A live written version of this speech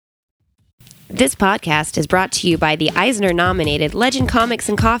This podcast is brought to you by the Eisner-nominated Legend Comics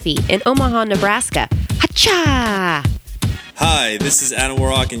and Coffee in Omaha, Nebraska. Hacha! Hi, this is Adam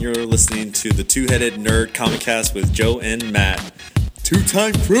Warrock, and you're listening to the Two-Headed Nerd Comic Cast with Joe and Matt.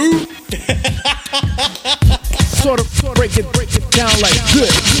 Two-time crew! Sort of break it down like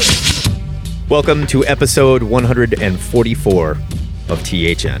this. Welcome to episode 144 of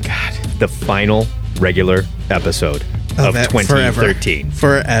THN. God, the final regular episode of 2013.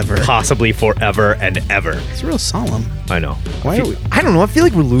 Forever. Possibly forever and ever. It's real solemn. I know. Why are we? I don't know. I feel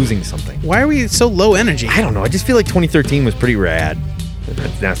like we're losing something. Why are we so low energy? I don't know. I just feel like 2013 was pretty rad.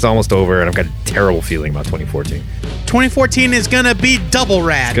 That's almost over, and I've got a terrible feeling about 2014. 2014 is going to be double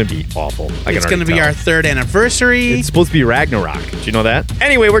rad. It's going to be awful. It's going to be our third anniversary. It's supposed to be Ragnarok. Did you know that?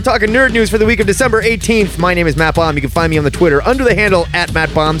 Anyway, we're talking nerd news for the week of December 18th. My name is Matt Baum. You can find me on the Twitter under the handle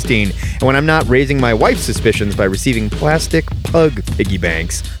 @MattBaumstein. And when I'm not raising my wife's suspicions by receiving plastic pug piggy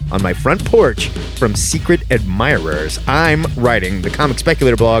banks on my front porch from secret admirers, I'm writing the comic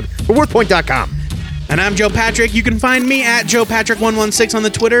speculator blog for WorthPoint.com. And I'm Joe Patrick. You can find me at JoePatrick116 on the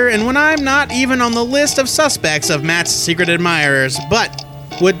Twitter, and when I'm not even on the list of suspects of Matt's secret admirers, but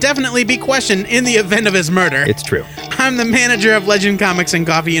would definitely be questioned in the event of his murder. It's true. I'm the manager of Legend Comics and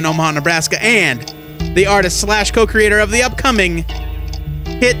Coffee in Omaha, Nebraska, and the artist / co-creator of the upcoming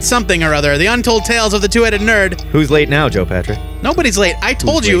hit something or other, The Untold Tales of the Two-Headed Nerd. Who's late now, Joe Patrick? Nobody's late. I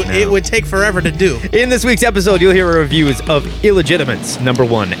told you it would take forever to do. In this week's episode, you'll hear reviews of Illegitimates,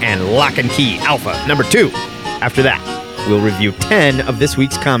 #1, and Lock and Key Alpha, #2. After that, we'll review 10 of this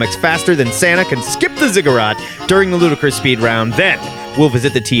week's comics faster than Santa can skip the ziggurat during the ludicrous speed round. Then, we'll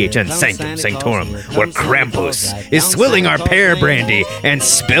visit the THN Sanctum Sanctorum, where Krampus is swilling our pear brandy and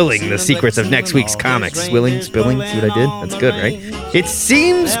spilling the secrets of next week's comics. Spilling? See what I did? That's good, right? It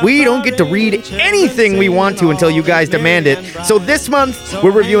seems we don't get to read anything we want to until you guys demand it. So this month,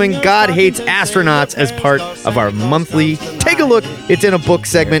 we're reviewing God Hates Astronauts as part of our monthly Take a Look, It's in a Book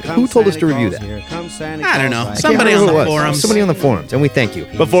segment. Who told us to review that? I don't know. Somebody on the forums. Somebody on the forums, and we thank you.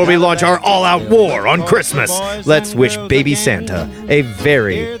 Before we launch our all-out war on Christmas, let's wish Baby Santa a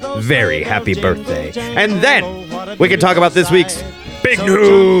very, very happy birthday. And then we can talk about this week's big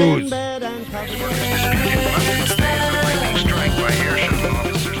news.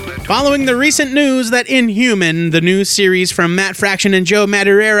 Following the recent news that Inhuman, the new series from Matt Fraction and Joe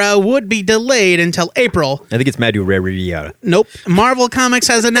Madureira, would be delayed until April. I think it's Madureira. Nope. Marvel Comics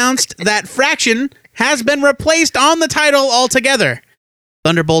has announced that Fraction has been replaced on the title altogether.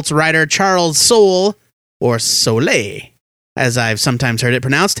 Thunderbolts writer Charles Soule, or Soleil, as I've sometimes heard it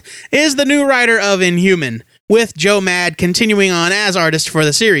pronounced, is the new writer of Inhuman, with Joe Mad continuing on as artist for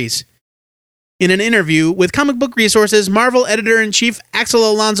the series. In an interview with Comic Book Resources, Marvel editor-in-chief Axel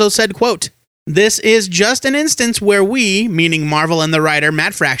Alonso said, quote, "This is just an instance where we," meaning Marvel and the writer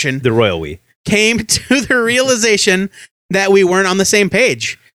Matt Fraction, the royal we, came to the realization that we weren't on the same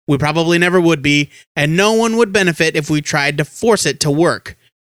page. We probably never would be, and no one would benefit if we tried to force it to work.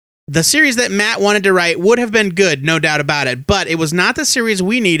 The series that Matt wanted to write would have been good, no doubt about it, but it was not the series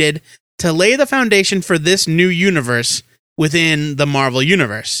we needed to lay the foundation for this new universe within the Marvel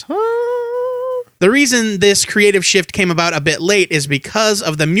Universe. The reason this creative shift came about a bit late is because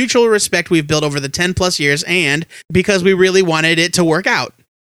of the mutual respect we've built over the 10 plus years and because we really wanted it to work out.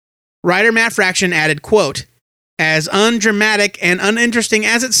 Writer Matt Fraction added, quote, "As undramatic and uninteresting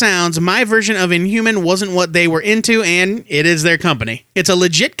as it sounds, my version of Inhuman wasn't what they were into, and it is their company. It's a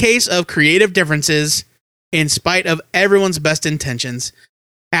legit case of creative differences in spite of everyone's best intentions.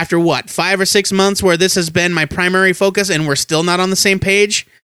 After 5 or 6 months where this has been my primary focus and we're still not on the same page,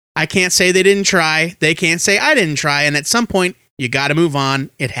 I can't say they didn't try, they can't say I didn't try, and at some point, you gotta move on.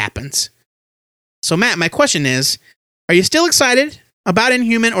 It happens." So Matt, my question is, are you still excited about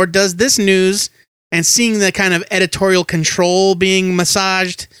Inhuman, or does this news and seeing the kind of editorial control being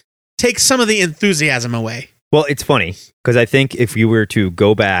massaged take some of the enthusiasm away? Well, it's funny, because I think if you were to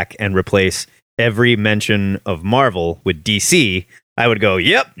go back and replace every mention of Marvel with DC, I would go,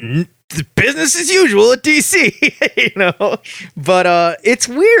 yep, business as usual at DC, But it's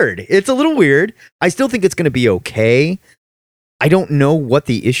weird. It's a little weird. I still think it's going to be okay. I don't know what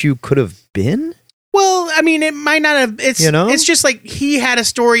the issue could have been. Well, I mean, it might not have. It's just like he had a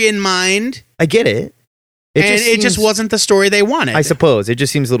story in mind. I get it. It just wasn't the story they wanted. I suppose. It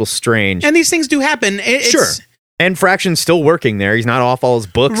just seems a little strange. And these things do happen. Sure. And Fraction's still working there. He's not off all his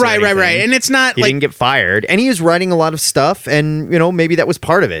books. Right. And it's not he didn't get fired. And he is writing a lot of stuff. And, maybe that was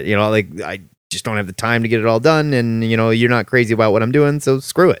part of it. I just don't have the time to get it all done. And, you're not crazy about what I'm doing. So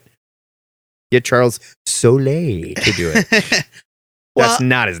screw it. Get Charles Soleil to do it. That's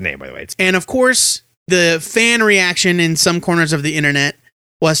not his name, by the way. And of course, the fan reaction in some corners of the internet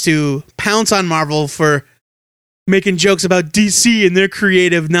was to pounce on Marvel for making jokes about DC and their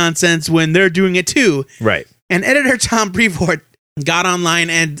creative nonsense when they're doing it too. Right. And editor Tom Brevoort got online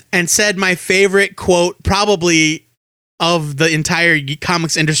and said my favorite quote probably of the entire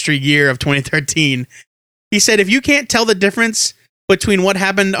comics industry year of 2013. He said, if you can't tell the difference between what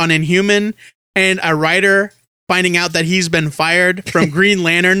happened on Inhuman and a writer finding out that he's been fired from Green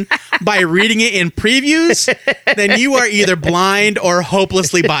Lantern by reading it in previews, then you are either blind or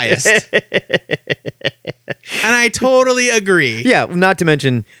hopelessly biased. And I totally agree. Yeah, not to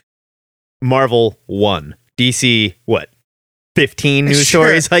mention Marvel 1. DC, what? 15 news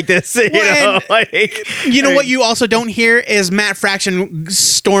stories like this? You know what you also don't hear is Matt Fraction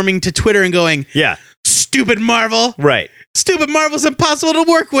storming to Twitter and going, yeah, stupid Marvel. Right. Stupid Marvel's impossible to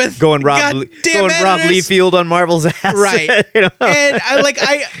work with. Going Rob Liefeld on Marvel's ass. Right. You know? And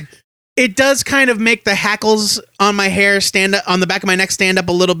it does kind of make the hackles on my hair stand up, on the back of my neck stand up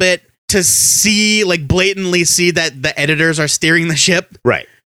a little bit to see, like, blatantly see that the editors are steering the ship. Right.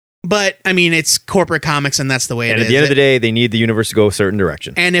 But, I mean, it's corporate comics, and that's the way it is. And at the end of the day, they need the universe to go a certain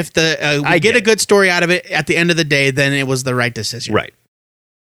direction. And if we get a good story out of it at the end of the day, then it was the right decision. Right.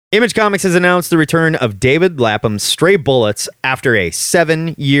 Image Comics has announced the return of David Lapham's Stray Bullets after a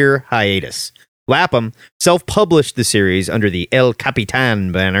 7-year hiatus. Lapham self-published the series under the El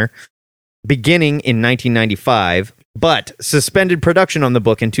Capitan banner beginning in 1995, but suspended production on the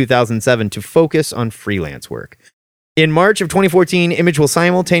book in 2007 to focus on freelance work. In March of 2014, Image will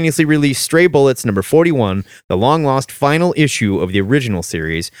simultaneously release Stray Bullets number 41, the long-lost final issue of the original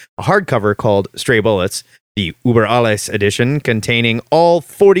series, a hardcover called Stray Bullets, the Uber Alles edition containing all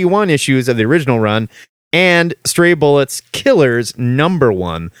 41 issues of the original run, and Stray Bullets Killers number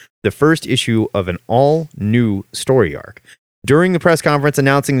 1, the first issue of an all-new story arc. During the press conference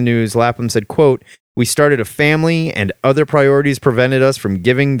announcing the news, Lapham said, quote, "We started a family and other priorities prevented us from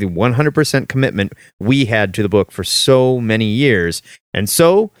giving the 100% commitment we had to the book for so many years. And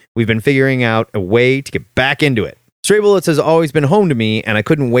so we've been figuring out a way to get back into it. Stray Bullets has always been home to me and I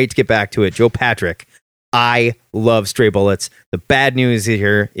couldn't wait to get back to it. Joe Patrick, I love Stray Bullets. The bad news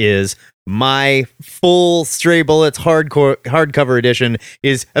here is my full Stray Bullets hardcover edition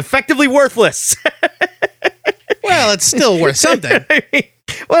is effectively worthless." Well, it's still worth something.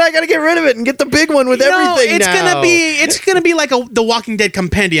 Well, I got to get rid of it and get the big one with everything it's now. It's gonna be like the Walking Dead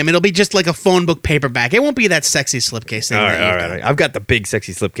compendium. It'll be just like a phone book paperback. It won't be that sexy slipcase thing. All right. I've got the big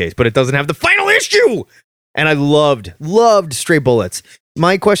sexy slipcase, but it doesn't have the final issue. And I loved Stray Bullets.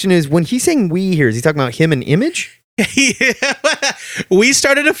 My question is, when he's saying we here, is he talking about him and Image? We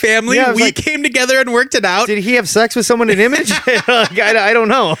started a family. Yeah, we came together and worked it out. Did he have sex with someone in Image? I don't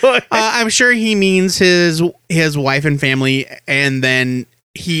know. I'm sure he means his wife and family, and then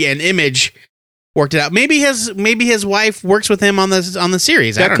he and Image worked it out. Maybe his wife works with him on the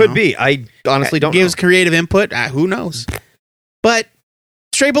series. That could be. I honestly don't know. Gives creative input. Who knows? But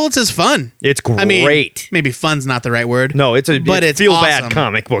Stray Bullets is fun. It's great. I mean, maybe fun's not the right word. No, it's feel awesome. bad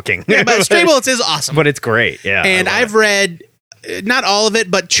comic booking. Yeah, but Stray Bullets is awesome. But it's great. Yeah. And I've read not all of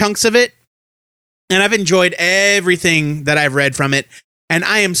it, but chunks of it. And I've enjoyed everything that I've read from it. And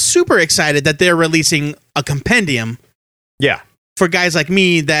I am super excited that they're releasing a compendium. Yeah. For guys like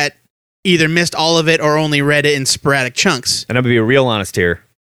me that either missed all of it or only read it in sporadic chunks. And I'm going to be real honest here.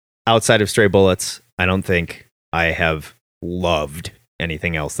 Outside of Stray Bullets, I don't think I have loved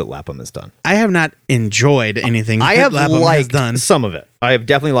anything else that Lapham has done. I have not enjoyed anything I have Lapham has done. Some of it. I have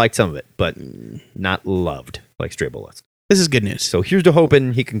definitely liked some of it, but not loved like Stray Bullets. This is good news. So here's to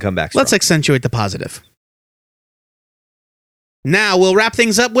hoping he can come back strong. Let's accentuate the positive. Now we'll wrap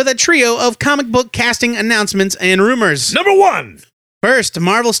things up with a trio of comic book casting announcements and rumors. Number 1. First,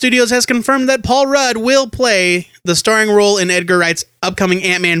 Marvel Studios has confirmed that Paul Rudd will play the starring role in Edgar Wright's upcoming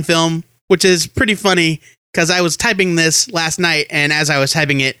Ant-Man film, which is pretty funny because I was typing this last night, and as I was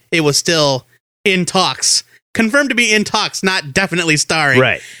typing it, it was still in talks. Confirmed to be in talks, not definitely starring.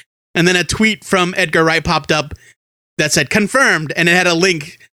 Right. And then a tweet from Edgar Wright popped up that said confirmed, and it had a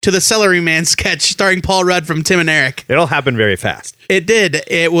link to the Celery Man sketch starring Paul Rudd from Tim and Eric. It all happened very fast. It did.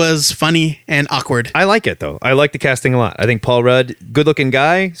 It was funny and awkward. I like it, though. I like the casting a lot. I think Paul Rudd, good-looking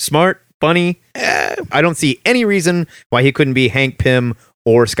guy, smart, funny. I don't see any reason why he couldn't be Hank Pym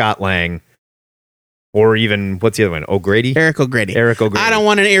or Scott Lang. Or even, what's the other one? O'Grady? Eric O'Grady. I don't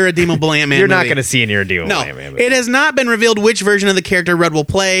want an irredeemable Ant-Man You're movie. not going to see an irredeemable No, Ant-Man movie. it has not been revealed which version of the character Rudd will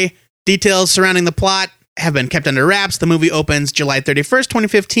play. Details surrounding the plot have been kept under wraps. The movie opens July 31st,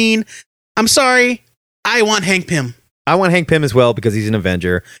 2015. I'm sorry. I want Hank Pym. I want Hank Pym as well because he's an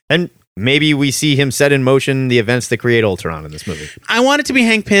Avenger. And maybe we see him set in motion the events that create Ultron in this movie. I want it to be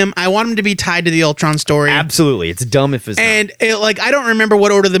Hank Pym. I want him to be tied to the Ultron story. Absolutely. It's dumb if it's and I don't remember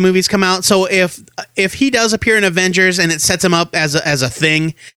what order the movies come out. So if he does appear in Avengers and it sets him up as a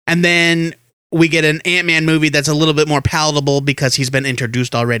thing, and then we get an Ant-Man movie that's a little bit more palatable because he's been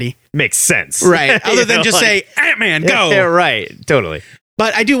introduced already. Makes sense. Right. Other than just say, Ant-Man, go. Yeah, right. Totally.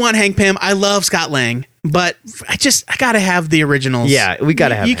 But I do want Hank Pym. I love Scott Lang, but I got to have the originals. Yeah, we got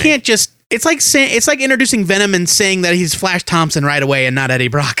to have You can't just... It's like introducing Venom and saying that he's Flash Thompson right away and not Eddie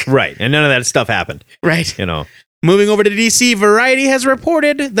Brock. Right. And none of that stuff happened. Right. You know. Moving over to DC, Variety has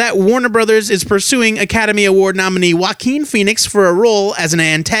reported that Warner Brothers is pursuing Academy Award nominee Joaquin Phoenix for a role as an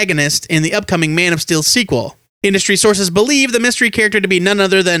antagonist in the upcoming Man of Steel sequel. Industry sources believe the mystery character to be none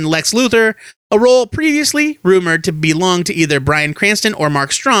other than Lex Luthor, a role previously rumored to belong to either Bryan Cranston or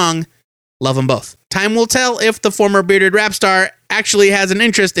Mark Strong. Love them both. Time will tell if the former bearded rap star actually has an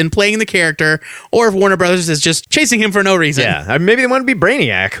interest in playing the character, or if Warner Brothers is just chasing him for no reason. Yeah, maybe they want to be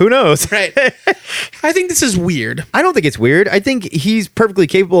Brainiac. Who knows? Right. I think this is weird. I don't think it's weird. I think he's perfectly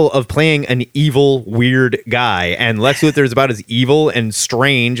capable of playing an evil, weird guy, and Lex Luthor is about as evil and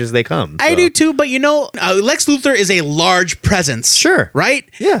strange as they come. I do too, but Lex Luthor is a large presence. Sure. Right?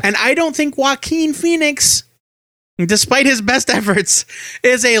 Yeah. And I don't think Joaquin Phoenix, despite his best efforts,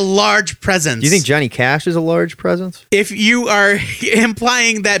 is a large presence. Do you think Johnny Cash is a large presence? If you are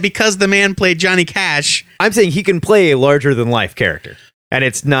implying that because the man played Johnny Cash... I'm saying he can play a larger-than-life character, and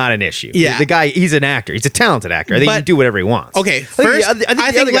it's not an issue. Yeah. The guy, he's an actor. He's a talented actor. I think he can do whatever he wants. Okay, first,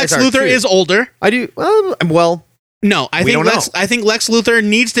 I think Lex Luthor is older. I do... Well... No, I think Lex Luthor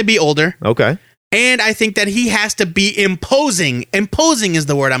needs to be older. Okay. And I think that he has to be imposing. Imposing is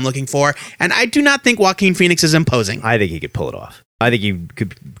the word I'm looking for. And I do not think Joaquin Phoenix is imposing. I think he could pull it off. I think he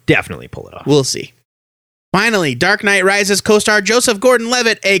could definitely pull it off. We'll see. Finally, Dark Knight Rises co-star Joseph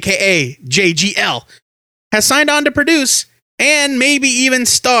Gordon-Levitt, a.k.a. JGL, has signed on to produce and maybe even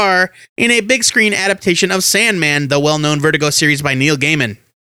star in a big screen adaptation of Sandman, the well-known Vertigo series by Neil Gaiman.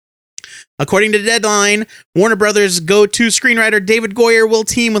 According to Deadline, Warner Brothers' go-to screenwriter David Goyer will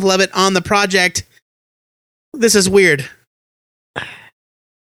team with Levitt on the project. This is weird.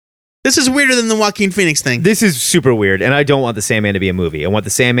 This is weirder than the Joaquin Phoenix thing. This is super weird, and I don't want The Sandman to be a movie. I want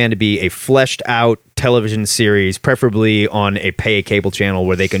The Sandman to be a fleshed-out television series, preferably on a pay cable channel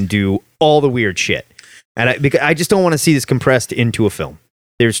where they can do all the weird shit. And because I just don't want to see this compressed into a film.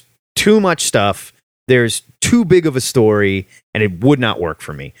 There's too much stuff. There's too big of a story, and it would not work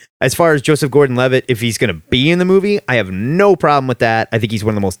for me. As far as Joseph Gordon-Levitt, if he's going to be in the movie, I have no problem with that. I think he's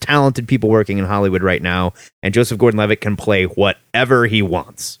one of the most talented people working in Hollywood right now, and Joseph Gordon-Levitt can play whatever he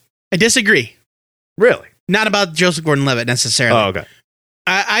wants. I disagree. Really? Not about Joseph Gordon-Levitt necessarily. Oh, okay.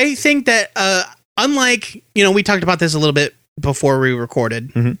 I think that unlike, we talked about this a little bit before we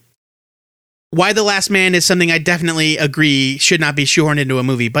recorded. Mm-hmm. Why the Last Man is something I definitely agree should not be shoehorned into a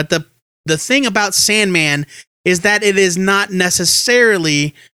movie. But the thing about Sandman is that it does not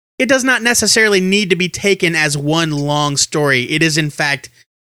necessarily need to be taken as one long story. It is, in fact,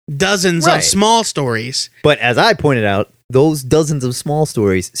 dozens of small stories. But as I pointed out, those dozens of small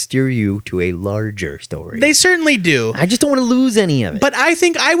stories steer you to a larger story. They certainly do. I just don't want to lose any of it. But I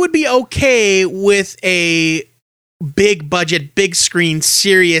think I would be okay with a big budget, big screen,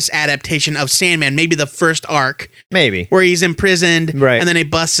 serious adaptation of Sandman, maybe the first arc. Maybe. Where he's imprisoned, right, and then he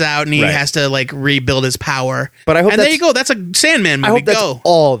busts out and he has to rebuild his power. But I hope there you go. That's a Sandman movie. I hope that's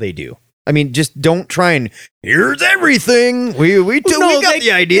all they do. I mean, just don't try and here's everything. We got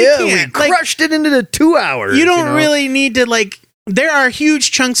the idea. We crushed it into the 2 hours. You don't really need to there are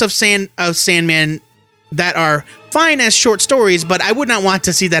huge chunks of Sandman that are fine as short stories, but I would not want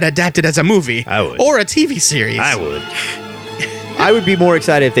to see that adapted as a movie. I would. Or a TV series. I would. I would be more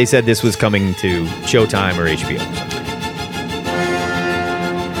excited if they said this was coming to Showtime or HBO or something.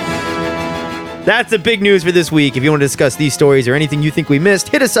 That's the big news for this week. If you want to discuss these stories or anything you think we missed,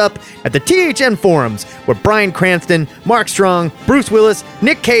 hit us up at the THN forums, where Bryan Cranston, Mark Strong, Bruce Willis,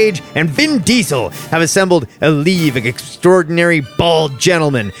 Nick Cage, and Vin Diesel have assembled a league of extraordinary bald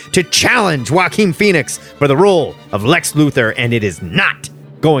gentlemen to challenge Joaquin Phoenix for the role of Lex Luthor, and it is not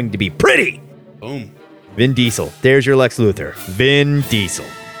going to be pretty. Boom. Vin Diesel. There's your Lex Luthor. Vin Diesel.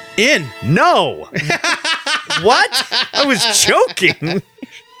 In. No. What? I was joking.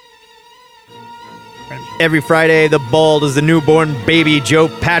 Every Friday, the bald as the newborn baby Joe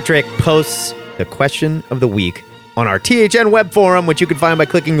Patrick posts the question of the week on our THN web forum, which you can find by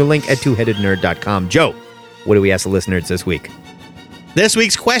clicking the link at twoheadednerd.com. Joe, what do we ask the listeners this week? This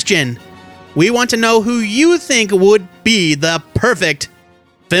week's question, we want to know who you think would be the perfect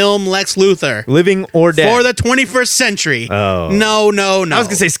film Lex Luthor. Living or dead. For the 21st century. Oh. No. I was going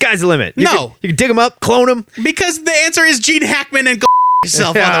to say, sky's the limit. You No. can dig them up, clone them. Because the answer is Gene Hackman and go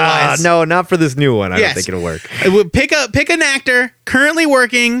yourself otherwise. No, not for this new one. I don't Yes. think it'll work. Pick an actor currently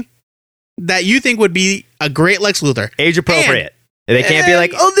working that you think would be a great Lex Luthor. Age appropriate. They can't be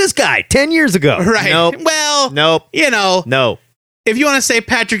like, oh, this guy 10 years ago. Right. Nope. Well, Nope. No. If you want to say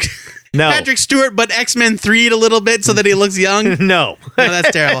Patrick Stewart, but X-Men 3'd a little bit so that he looks young. No. No,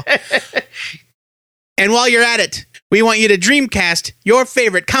 that's terrible. And while you're at it, we want you to Dreamcast your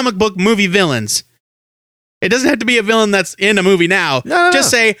favorite comic book movie villains. It doesn't have to be a villain that's in a movie now. No. Just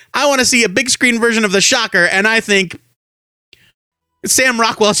say, I want to see a big screen version of the Shocker, and I think Sam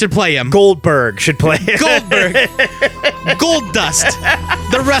Rockwell should play him. Goldberg should play it. Goldberg. Goldust.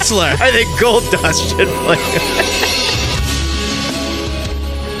 The wrestler. I think Goldust should play it.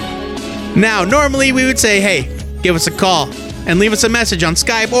 Now, normally we would say, hey, give us a call and leave us a message on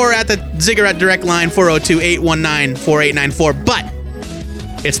Skype or at the Ziggurat direct line 402-819-4894. But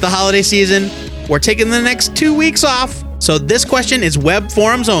it's the holiday season. We're taking the next 2 weeks off, so this question is web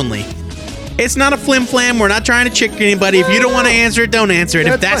forums only. It's not a flim-flam. We're not trying to trick anybody. If you don't want to answer it, don't answer it.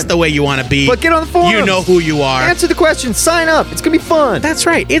 If that's fine. the way you want to be, But get on the forums. you know who you are. Answer the question. Sign up. It's going to be fun. That's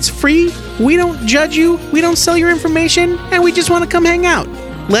right. It's free. We don't judge you. We don't sell your information. And we just want to come hang out.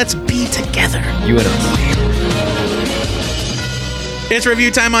 Let's be together. You and us. It's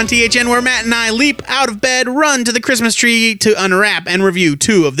review time on THN, where Matt and I leap out of bed, run to the Christmas tree to unwrap and review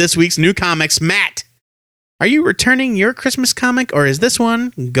 2 of this week's new comics. Matt, are you returning your Christmas comic, or is this one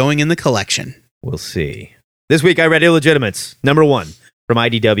going in the collection? We'll see. This week I read Illegitimates, number 1 from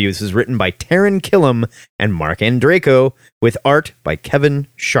IDW. This is written by Taryn Killam and Mark Andreyko, with art by Kevin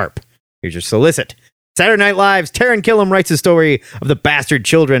Sharp. Here's your solicit. Saturday Night Live's Taryn Killam writes a story of the bastard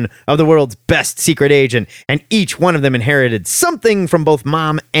children of the world's best secret agent, and each one of them inherited something from both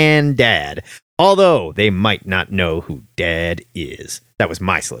mom and dad, although they might not know who dad is. That was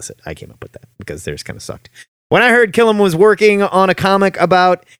my solicit. I came up with that because theirs kind of sucked. When I heard Killam was working on a comic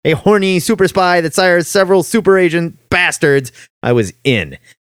about a horny super spy that sires several super agent bastards, I was in.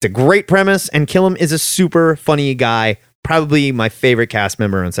 It's a great premise, and Killam is a super funny guy, probably my favorite cast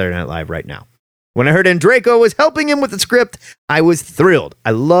member on Saturday Night Live right now. When I heard Andreyko was helping him with the script, I was thrilled.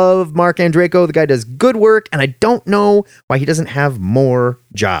 I love Mark Andreyko. The guy does good work, and I don't know why he doesn't have more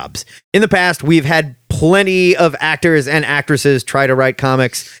jobs. In the past, we've had plenty of actors and actresses try to write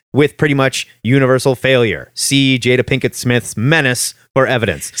comics with pretty much universal failure. See Jada Pinkett Smith's Menace for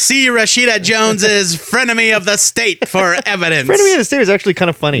evidence. See Rashida Jones's Frenemy of the State for evidence. Frenemy of the State is actually kind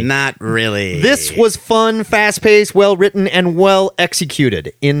of funny. Not really. This was fun, fast-paced, well-written, and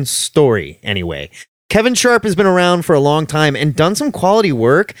well-executed. In story, anyway. Kevin Sharp has been around for a long time and done some quality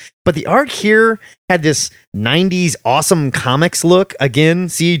work, but the art here had this 90s awesome comics look. Again,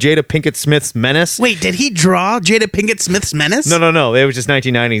 see Jada Pinkett Smith's Menace. Wait, did he draw Jada Pinkett Smith's Menace? No. It was just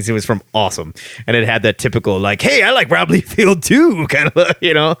 1990s. It was from Awesome. And it had that typical, like, hey, I like Rob Liefeld too, kind of,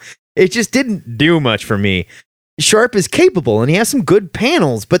 you know. It just didn't do much for me. Sharp is capable and he has some good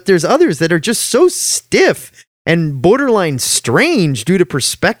panels, but there's others that are just so stiff and borderline strange due to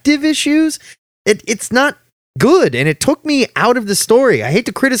perspective issues. It's not good, and it took me out of the story. I hate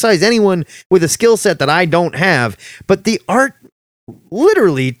to criticize anyone with a skill set that I don't have, but the art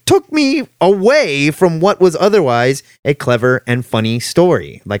literally took me away from what was otherwise a clever and funny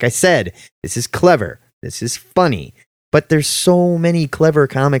story. Like I said, this is clever, this is funny, but there's so many clever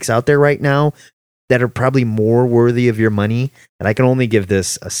comics out there right now that are probably more worthy of your money that I can only give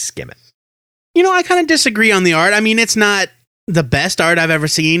this a skim it. You know, I kind of disagree on the art. I mean, it's not the best art I've ever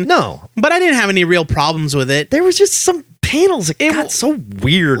seen. No. But I didn't have any real problems with it. There was just some panels that got so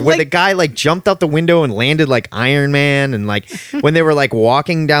weird where the guy like jumped out the window and landed like Iron Man, and like when they were like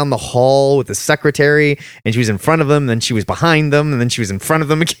walking down the hall with the secretary and she was in front of them, then she was behind them, and then she was in front of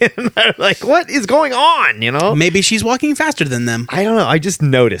them again. Like, what is going on, you know? Maybe she's walking faster than them. I don't know. I just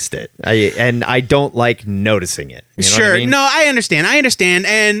noticed it. I don't like noticing it. You know Sure. what I mean? No, I understand.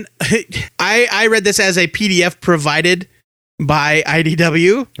 And I read this as a PDF provided by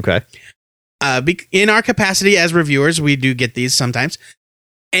IDW. Okay. In our capacity as reviewers, we do get these sometimes.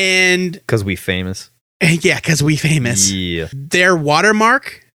 And Because we famous. yeah, because we famous. Yeah. Their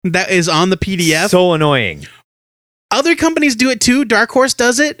watermark that is on the PDF. So annoying. Other companies do it too. Dark Horse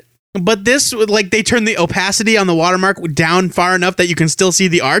does it. But this, like, they turn the opacity on the watermark down far enough that you can still see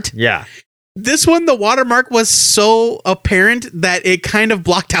the art. Yeah. This one, the watermark was so apparent that it kind of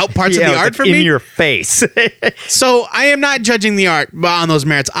blocked out parts of the art for me. In your face. So I am not judging the art on those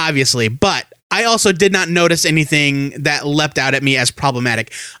merits, obviously, but I also did not notice anything that leapt out at me as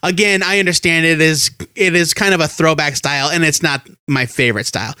problematic. Again, I understand it is kind of a throwback style, and it's not my favorite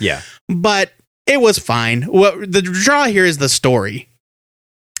style. Yeah. But it was fine. What the draw here is the story.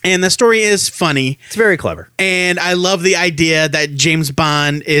 And the story is funny. It's very clever. And I love the idea that James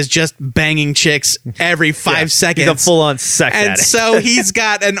Bond is just banging chicks every 5 seconds. He's a full-on sex and addict. so he's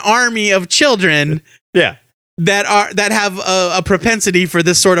got an army of children Yeah. that have a propensity for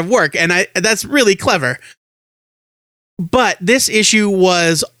this sort of work. And that's really clever. But this issue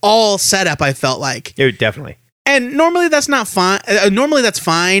was all set up, I felt like. Yeah, definitely. And normally that's not fine. Normally that's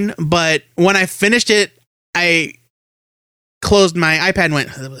fine. But when I finished it, I closed my iPad and went,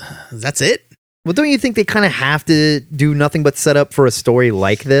 that's it? Well, don't you think they kind of have to do nothing but set up for a story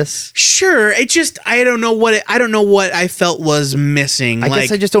like this? Sure. It just, I don't know what I felt was missing. I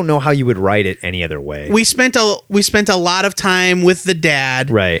guess I just don't know how you would write it any other way. We spent a lot of time with the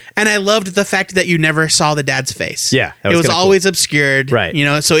dad. Right. And I loved the fact that you never saw the dad's face. Yeah. It was always obscured. Right. You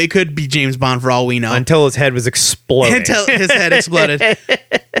know, so it could be James Bond for all we know. Until his head was exploding. Until his head exploded.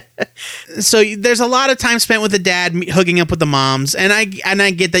 So there's a lot of time spent with the dad hooking up with the moms, and I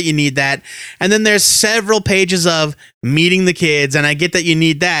get that you need that. And then there's several pages of meeting the kids, and I get that you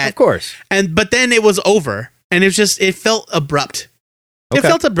need that. Of course. But then it was over, and it felt abrupt. Okay. It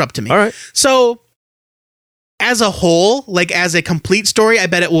felt abrupt to me. All right. So as a whole, like as a complete story, I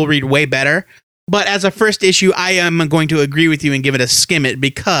bet it will read way better. But as a first issue, I am going to agree with you and give it a skim it,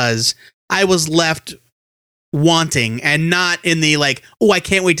 because I was left wanting, and not in the like, oh, I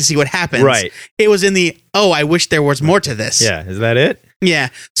can't wait to see what happens. Right. It was in the, oh, I wish there was more to this. Yeah. Is that it? Yeah.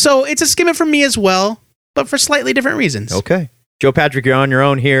 So it's a skim it from me as well, but for slightly different reasons. Okay. Joe Patrick, you're on your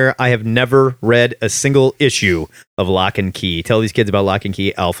own here. I have never read a single issue of Lock and Key. Tell these kids about Lock and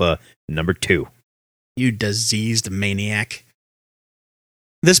Key Alpha #2. You diseased maniac.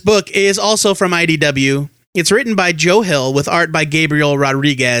 This book is also from IDW. It's written by Joe Hill with art by Gabriel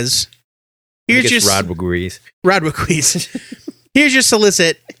Rodriguez. Here's your Rodriguez. Here's your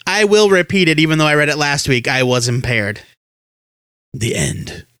solicit. I will repeat it, even though I read it last week. I was impaired. The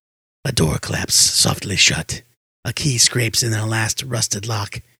end. A door claps softly shut. A key scrapes in the last rusted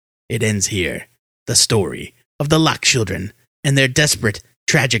lock. It ends here. The story of the Lock children and their desperate,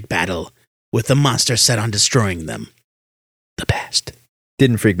 tragic battle with the monster set on destroying them. The past.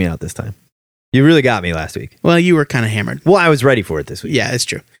 Didn't freak me out this time. You really got me last week. Well, you were kind of hammered. Well, I was ready for it this week. Yeah, it's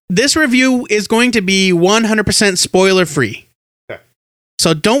true. This review is going to be 100% spoiler free. Okay.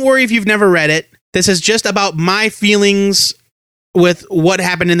 So don't worry if you've never read it. This is just about my feelings with what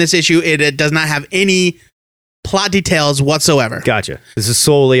happened in this issue. It does not have any plot details whatsoever. Gotcha. This is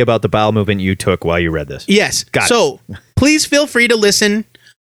solely about the bowel movement you took while you read this. Yes. Got it. So please feel free to listen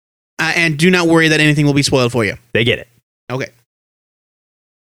and do not worry that anything will be spoiled for you. They get it. Okay.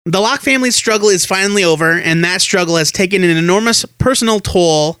 The Locke family's struggle is finally over, and that struggle has taken an enormous personal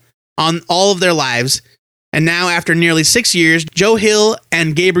toll on all of their lives. And now, after nearly 6 years, Joe Hill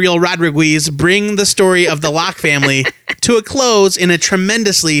and Gabriel Rodriguez bring the story of the Locke family to a close in a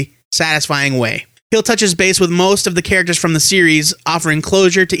tremendously satisfying way. Hill touches base with most of the characters from the series, offering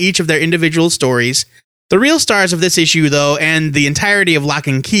closure to each of their individual stories. The real stars of this issue, though, and the entirety of Lock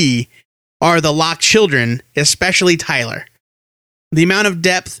and Key, are the Locke children, especially Tyler. The amount of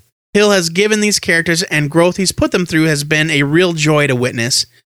depth Hill has given these characters and growth he's put them through has been a real joy to witness.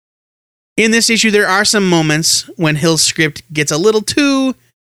 In this issue, there are some moments when Hill's script gets a little too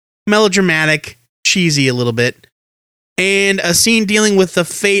melodramatic, cheesy a little bit, and a scene dealing with the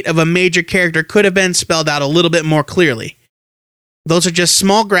fate of a major character could have been spelled out a little bit more clearly. Those are just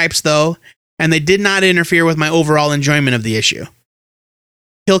small gripes, though, and they did not interfere with my overall enjoyment of the issue.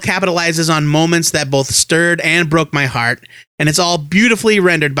 Hill capitalizes on moments that both stirred and broke my heart, and it's all beautifully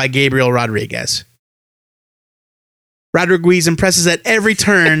rendered by Gabriel Rodriguez. Rodriguez impresses at every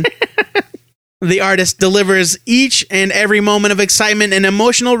turn. The artist delivers each and every moment of excitement and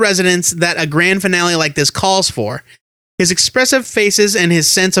emotional resonance that a grand finale like this calls for. His expressive faces and his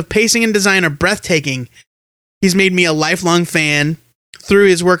sense of pacing and design are breathtaking. He's made me a lifelong fan through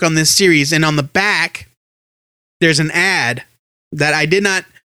his work on this series, and on the back, there's an ad that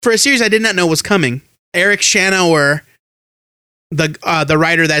for a series I did not know was coming. Eric Shanower, the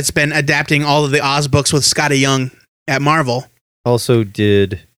writer that's been adapting all of the Oz books with Scotty Young at Marvel, Also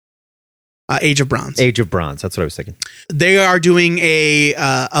did Age of Bronze. Age of Bronze. That's what I was thinking. They are doing a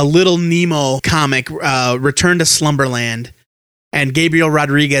Little Nemo comic, Return to Slumberland, and Gabriel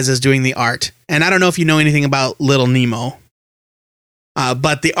Rodriguez is doing the art. And I don't know if you know anything about Little Nemo,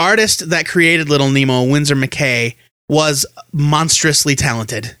 but the artist that created Little Nemo, Winsor McKay, was monstrously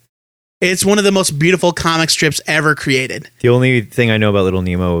talented. It's one of the most beautiful comic strips ever created. The only thing I know about Little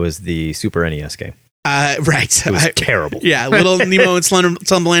Nemo was the Super NES game. Right. It was terrible. Yeah, Little Nemo and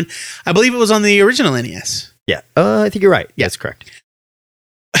Slumberland. I believe it was on the original NES. Yeah, I think you're right. Yeah. That's correct.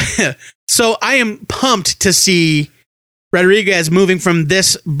 So I am pumped to see Rodriguez moving from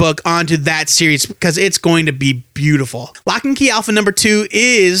this book onto that series because it's going to be beautiful. Lock and Key Alpha number 2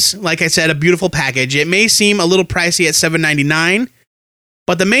 is, like I said, a beautiful package. It may seem a little pricey at $7.99,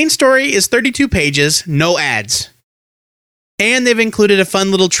 but the main story is 32 pages, no ads. And they've included a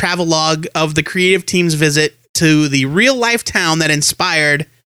fun little travelogue of the creative team's visit to the real-life town that inspired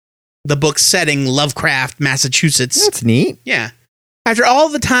the book's setting, Lovecraft, Massachusetts. That's neat. Yeah. After all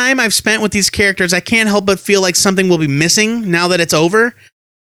the time I've spent with these characters, I can't help but feel like something will be missing now that it's over.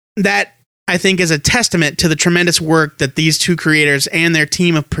 That, I think, is a testament to the tremendous work that these two creators and their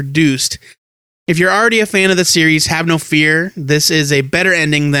team have produced. If you're already a fan of the series, have no fear. This is a better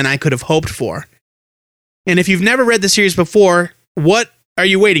ending than I could have hoped for. And if you've never read the series before, what are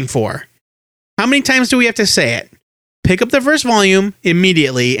you waiting for? How many times do we have to say it? Pick up the first volume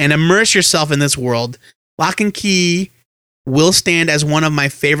immediately and immerse yourself in this world. Lock and Key will stand as one of my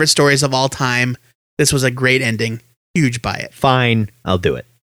favorite stories of all time. This was a great ending. Huge buy it. Fine, I'll do it.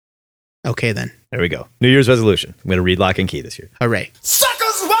 Okay, then. There we go. New Year's resolution. I'm going to read Lock and Key this year. Hooray.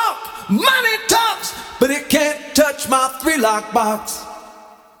 Suckers walk, money talks, but it can't touch my 3-lock box.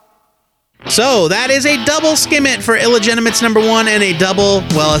 So that is a double skim it for Illegitimates number 1 and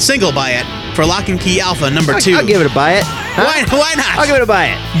a single buy it for Lock and Key Alpha number 2. I'll give it a buy it. Huh? Why not? I'll give it a buy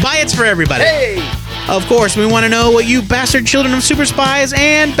it. Buy it's for everybody. Hey! Of course, we want to know what you bastard children of super spies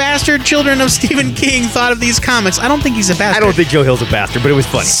and bastard children of Stephen King thought of these comics. I don't think he's a bastard. I don't think Joe Hill's a bastard, but it was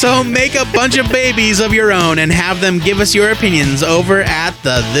funny. So make a bunch of babies of your own and have them give us your opinions over at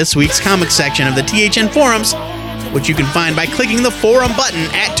the This Week's Comics section of the THN forums, which you can find by clicking the forum button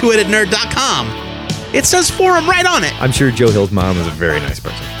at twoheadednerd.com. It says forum right on it. I'm sure Joe Hill's mom is a very nice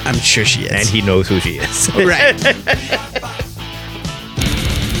person. I'm sure she is. And he knows who she is. Right.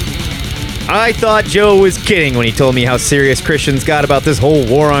 I thought Joe was kidding when he told me how serious Christians got about this whole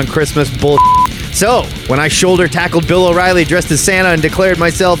war on Christmas bullshit. So, when I shoulder-tackled Bill O'Reilly dressed as Santa and declared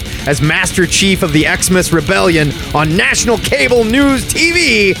myself as Master Chief of the Xmas Rebellion on national cable news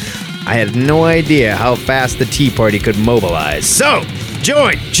TV, I had no idea how fast the Tea Party could mobilize. So,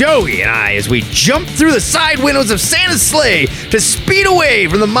 join Joey and I as we jump through the side windows of Santa's sleigh to speed away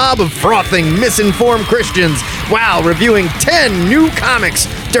from the mob of frothing, misinformed Christians while reviewing 10 new comics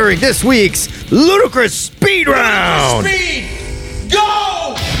during this week's Ludicrous Speed Round. Speed,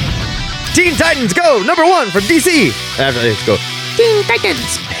 go! Teen Titans Go, number 1 from DC. Let's go. Teen Titans.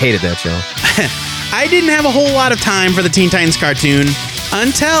 I hated that show. I didn't have a whole lot of time for the Teen Titans cartoon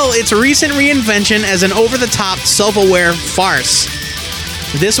until its recent reinvention as an over-the-top, self-aware farce.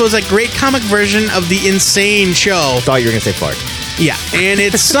 This was a great comic version of the insane show. Thought you were going to say fart. Yeah, and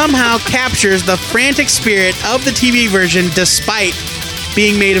it somehow captures the frantic spirit of the TV version despite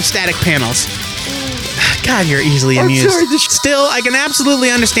being made of static panels. God, you're easily amused. Still, I can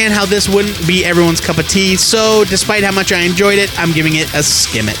absolutely understand how this wouldn't be everyone's cup of tea, so despite how much I enjoyed it, I'm giving it a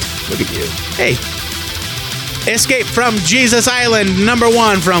skim it. Look at you. Hey. Escape from Jesus Island, number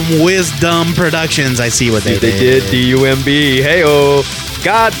 1 from Wisdom Productions. I see what they did. They did, D-U-M-B. Hey-oh.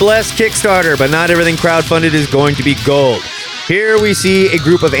 God bless Kickstarter, but not everything crowdfunded is going to be gold. Here we see a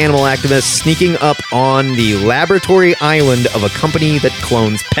group of animal activists sneaking up on the laboratory island of a company that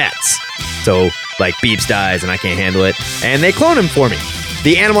clones pets. So, like, Beeps dies and I can't handle it, and they clone him for me.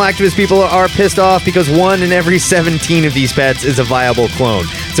 The animal activist people are pissed off because 1 in every 17 of these pets is a viable clone.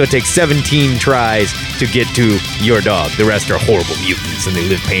 So it takes 17 tries to get to your dog. The rest are horrible mutants and they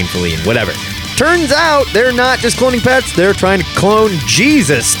live painfully and whatever. Turns out they're not just cloning pets, they're trying to clone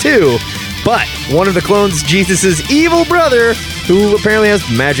Jesus too. But one of the clones is Jesus' evil brother, who apparently has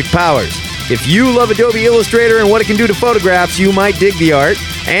magic powers. If you love Adobe Illustrator and what it can do to photographs, you might dig the art.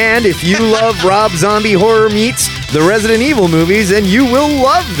 And if you love Rob Zombie horror meets the Resident Evil movies, then you will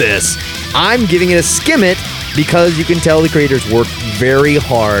love this. I'm giving it a skim it because you can tell the creators worked very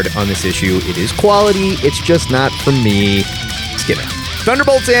hard on this issue. It is quality, it's just not for me. Skim it.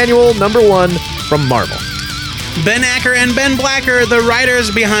 Thunderbolts Annual, number 1 from Marvel. Ben Acker and Ben Blacker, the writers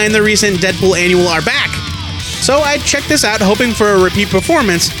behind the recent Deadpool Annual, are back. So I checked this out hoping for a repeat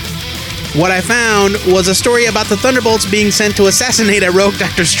performance. What I found was a story about the Thunderbolts being sent to assassinate a rogue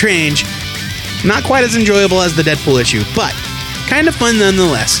Doctor Strange. Not quite as enjoyable as the Deadpool issue, but kind of fun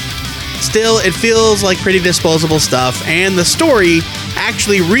nonetheless. Still, it feels like pretty disposable stuff, and the story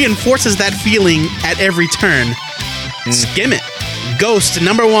actually reinforces that feeling at every turn. Skim it. Ghost,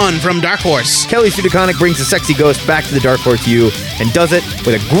 number 1 from Dark Horse. Kelly Sue DeConnick brings the sexy Ghost back to the Dark Horse U and does it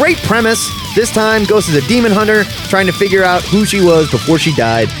with a great premise. This time, Ghost is a demon hunter trying to figure out who she was before she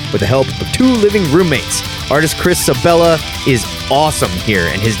died with the help of 2 living roommates. Artist Chris Sabella is awesome here,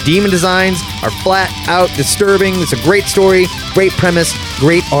 and his demon designs are flat out disturbing. It's a great story, great premise,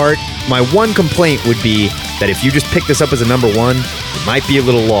 great art. My one complaint would be that if you just pick this up as a number 1, you might be a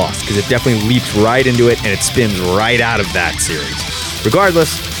little lost because it definitely leaps right into it and it spins right out of that series.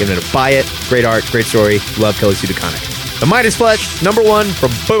 Regardless, giving it a buy it. Great art, great story. Love Kelly Sue DeConnick. The Midas Flesh, number 1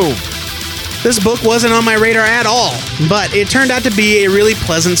 from Boom. This book wasn't on my radar at all, but it turned out to be a really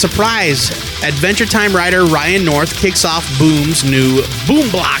pleasant surprise. Adventure Time writer Ryan North kicks off Boom's new Boom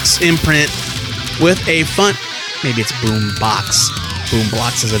Blocks imprint with a fun... Maybe it's Boom Box. Boom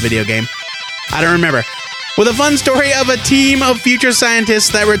Blocks is a video game. I don't remember. With a fun story of a team of future scientists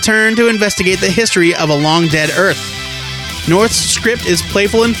that return to investigate the history of a long-dead Earth. North's script is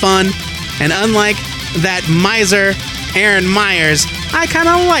playful and fun, and unlike that miser, Aaron Myers, I kind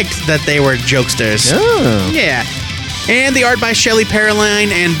of liked that they were jokesters. Oh. Yeah. And the art by Shelley Paroline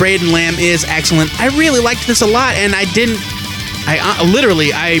and Braden Lamb is excellent. I really liked this a lot, and I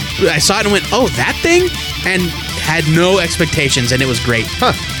saw it and went, oh, that thing? And had no expectations, and it was great.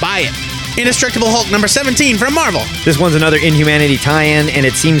 Buy it. Indestructible Hulk number 17 from Marvel. This one's another Inhumanity tie-in, and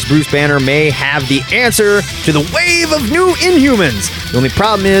it seems Bruce Banner may have the answer to the wave of new Inhumans. The only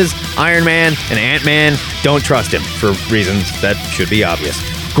problem is Iron Man and Ant-Man don't trust him for reasons that should be obvious.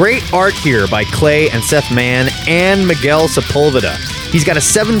 Great art here by Clay and Seth Mann and Miguel Sepulveda. He's got a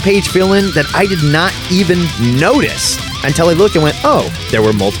 7-page fill-in that I did not even notice until I looked and went, oh, there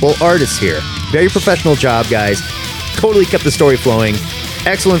were multiple artists here. Very professional job, guys. Totally kept the story flowing.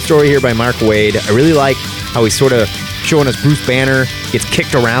 Excellent story here by Mark Waid. I really like how he's sort of showing us Bruce Banner gets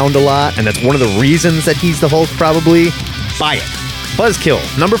kicked around a lot, and that's one of the reasons that he's the Hulk, probably. Buy it. Buzzkill,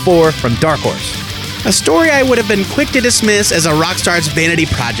 number 4 from Dark Horse. A story I would have been quick to dismiss as a Rockstar's vanity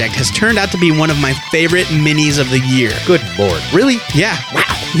project has turned out to be one of my favorite minis of the year. Good lord. Really? Yeah. Wow.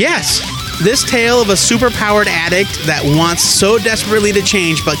 Yes. This tale of a superpowered addict that wants so desperately to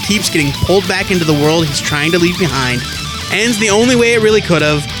change but keeps getting pulled back into the world he's trying to leave behind ends the only way it really could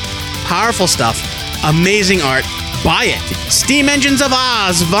have. Powerful stuff. Amazing art. Buy it. Steam Engines of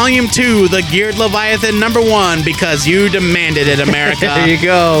Oz, Volume 2, The Geared Leviathan number 1, because you demanded it, America. There you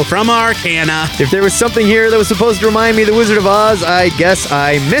go. From Arcana. If there was something here that was supposed to remind me of The Wizard of Oz, I guess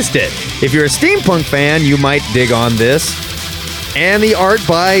I missed it. If you're a steampunk fan, you might dig on this. And the art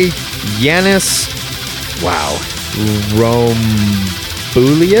by Yanis,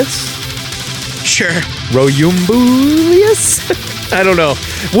 Rombulius? Sure. Royumbulius? I don't know.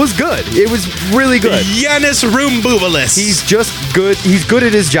 Was good. It was really good. Yanis Rumbubilis. He's just good. He's good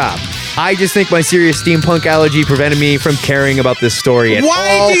at his job. I just think my serious steampunk allergy prevented me from caring about this story at all.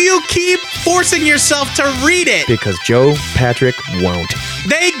 Why do you keep forcing yourself to read it? Because Joe Patrick won't.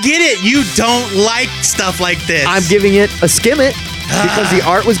 They get it. You don't like stuff like this. I'm giving it a skim it because the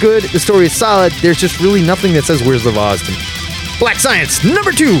art was good, the story is solid. There's just really nothing that says Wizard of Oz to me. Black Science,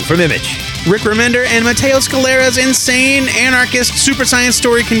 number 2 from Image. Rick Remender and Mateo Scalera's insane anarchist super science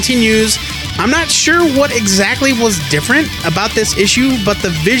story continues. I'm not sure what exactly was different about this issue, but the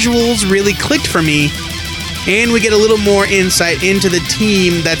visuals really clicked for me. And we get a little more insight into the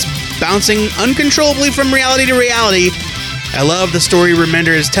team that's bouncing uncontrollably from reality to reality. I love the story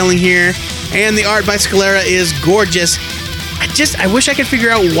Remender is telling here, and the art by Scalera is gorgeous. I wish I could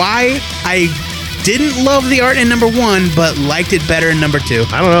figure out why I didn't love the art in number 1, but liked it better in number 2.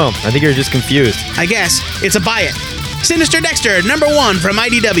 I don't know. I think you're just confused. I guess. It's a buy it. Sinister Dexter, number 1 from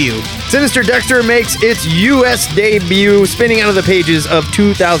IDW. Sinister Dexter makes its U.S. debut spinning out of the pages of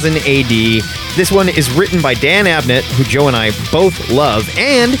 2000 AD. This one is written by Dan Abnett, who Joe and I both love,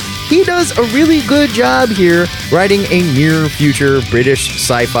 and he does a really good job here writing a near-future British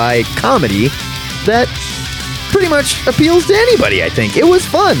sci-fi comedy that pretty much appeals to anybody, I think. It was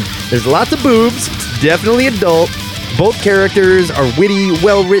fun. There's lots of boobs. It's definitely adult. Both characters are witty,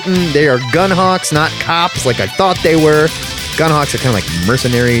 well-written. They are gunhawks, not cops like I thought they were. Gunhawks are kind of like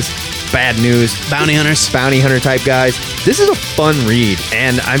mercenaries, bad news, bounty hunters, bounty hunter type guys. This is a fun read,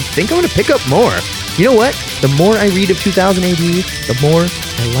 and I think I'm going to pick up more. You know what? The more I read of 2000 AD, the more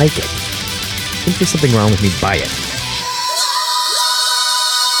I like it. I think there's something wrong with me. Buy it.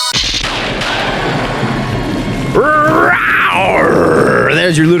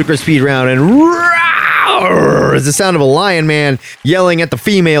 There's your ludicrous speed round, and roar is the sound of a lion man yelling at the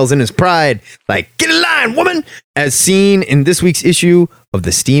females in his pride, like, get in line, woman, as seen in this week's issue of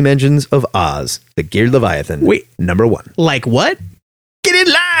the Steam Engines of Oz, the Geared Leviathan. Wait. Number 1. Like what? Get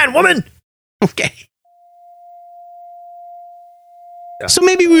in line, woman! Okay. So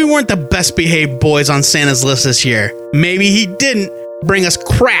maybe we weren't the best behaved boys on Santa's list this year. Maybe he didn't bring us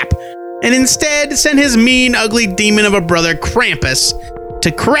crap and instead sent his mean, ugly demon of a brother, Krampus,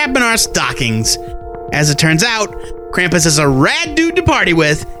 to crap in our stockings. As it turns out, Krampus is a rad dude to party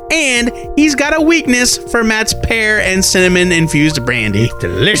with, and he's got a weakness for Matt's pear and cinnamon infused brandy.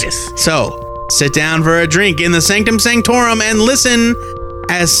 Delicious. So, sit down for a drink in the Sanctum Sanctorum and listen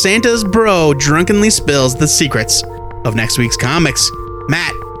as Santa's bro drunkenly spills the secrets of next week's comics.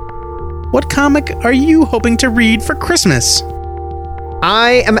 Matt, what comic are you hoping to read for Christmas?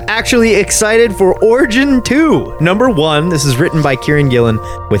 I am actually excited for Origin 2. Number 1, this is written by Kieran Gillen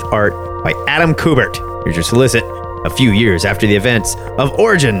with art by Adam Kubert. Here's your solicit. A few years after the events of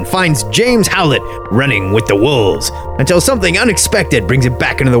Origin finds James Howlett running with the wolves until something unexpected brings him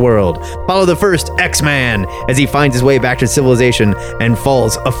back into the world. Follow the first X-Man as he finds his way back to civilization and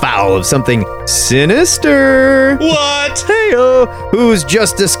falls afoul of something sinister. What? Heyo, who's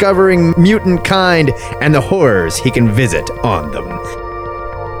just discovering mutant kind and the horrors he can visit on them.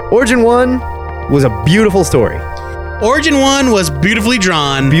 Origin 1 was a beautiful story. Origin 1 was beautifully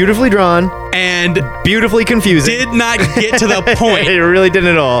drawn and beautifully confusing. did not get to the point. It really didn't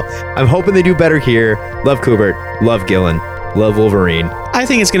at all. I'm hoping they do better here. Love Kubert. Love Gillen. Love Wolverine. I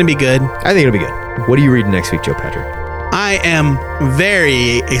think it's going to be good. I think it'll be good. What are you reading next week, Joe Patrick? I am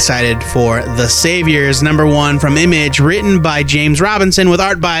very excited for The Saviors, number 1 from Image, written by James Robinson with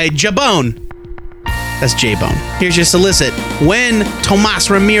art by Jabone. That's J-Bone. Here's your solicit. When Tomas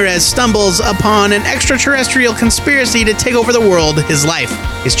Ramirez stumbles upon an extraterrestrial conspiracy to take over the world, his life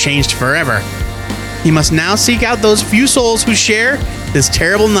is changed forever. He must now seek out those few souls who share this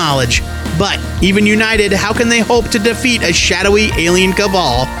terrible knowledge. But, even united, how can they hope to defeat a shadowy alien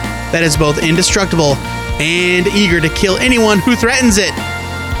cabal that is both indestructible and eager to kill anyone who threatens it?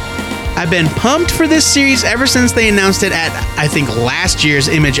 I've been pumped for this series ever since they announced it at, I think, last year's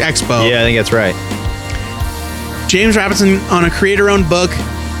Image Expo. Yeah, I think that's right. James Robinson on a creator-owned book.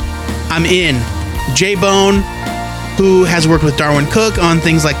 I'm in. J-Bone, who has worked with Darwin Cook on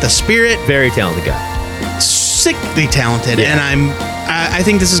things like The Spirit. Very talented guy. Sickly talented. Yeah. And I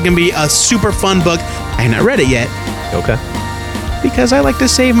think this is going to be a super fun book. I have not read it yet Okay. because I like to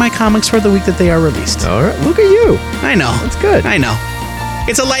save my comics for the week that they are released. All right. Look at you. I know. That's good. I know.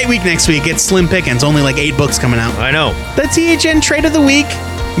 It's a light week next week. It's slim pickings. Only like 8 books coming out. I know. The THN trade of the week,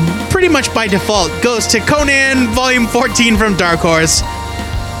 pretty much by default, goes to Conan Volume 14 from Dark Horse,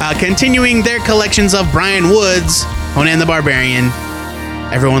 continuing their collections of Brian Wood's Conan the Barbarian.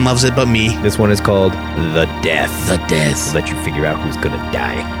 Everyone loves it but me. This one is called The Death. The Death. Let you figure out who's gonna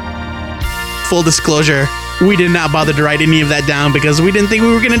die. Full disclosure, we did not bother to write any of that down because we didn't think we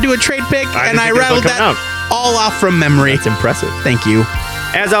were going to do a trade pick, and I rattled that all off from memory. That's impressive. Thank you.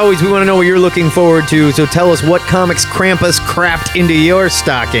 As always, we want to know what you're looking forward to, so tell us what comics Krampus crapped into your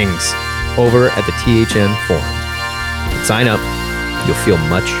stockings over at the THN forum. Sign up. You'll feel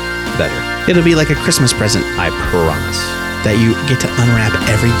much better. It'll be like a Christmas present I promise. that you get to unwrap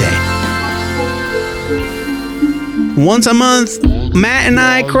every day. Once a month, Matt and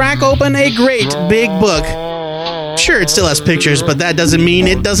I crack open a great big book. Sure, it still has pictures, but that doesn't mean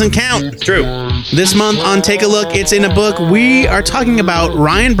it doesn't count. True. This month on Take a Look, It's in a Book, we are talking about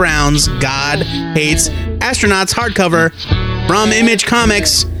Ryan Brown's God Hates Astronauts hardcover from Image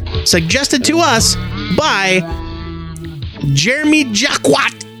Comics, suggested to us by Jeremy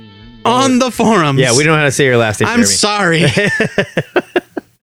Jacquat on the forums. Yeah, we don't know how to say your last name, I'm Jeremy. sorry.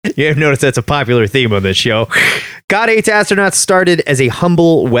 You have noticed that's a popular theme on this show. God Hates Astronauts started as a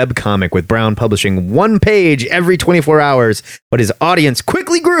humble webcomic with Brown publishing one page every 24 hours, but his audience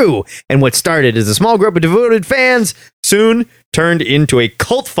quickly grew, and what started as a small group of devoted fans soon turned into a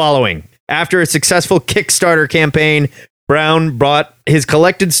cult following. After a successful Kickstarter campaign, Brown brought his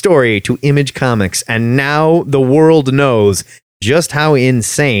collected story to Image Comics, and now the world knows just how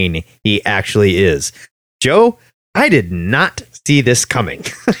insane he actually is. Joe, I did not see this coming.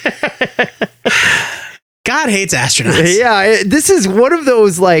 God Hates Astronauts. Yeah, this is one of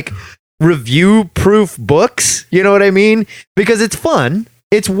those like review-proof books. You know what I mean? Because it's fun,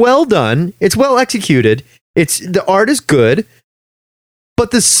 it's well done, it's well executed, the art is good,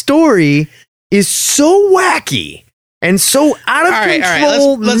 but the story is so wacky and so out of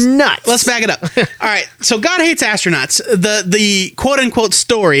control. Let's nuts. Let's back it up. All right. So God Hates Astronauts, the quote-unquote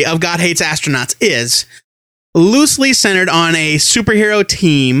story of God Hates Astronauts is loosely centered on a superhero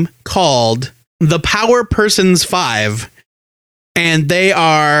team called the Power Persons 5. And they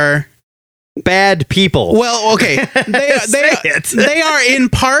are bad people. Well, okay. They are in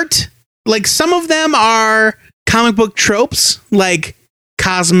part, like some of them are comic book tropes, like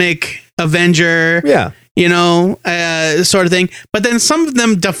Cosmic Avenger. Yeah. sort of thing. But then some of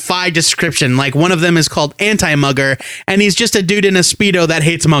them defy description. Like one of them is called Anti-Mugger, and he's just a dude in a Speedo that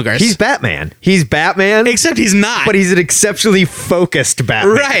hates muggers. He's Batman. Except he's not. But he's an exceptionally focused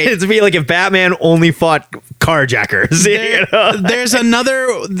Batman. Right. It'd be like if Batman only fought carjackers. There's another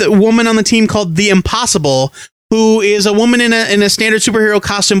woman on the team called The Impossible, who is a woman in a standard superhero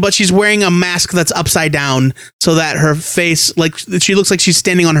costume, but she's wearing a mask that's upside down so that her face, like, she looks like she's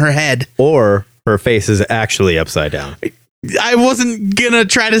standing on her head. Or her face is actually upside down. I wasn't gonna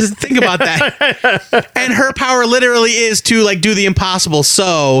try to think about that. And her power literally is to, like, do the impossible.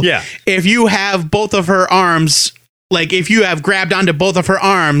 So yeah. If you have both of her arms, like if you have grabbed onto both of her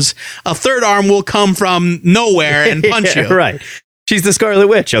arms, a third arm will come from nowhere and punch you. Right. She's the Scarlet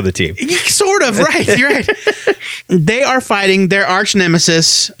Witch of the team. Sort of, right. You're right. They are fighting their arch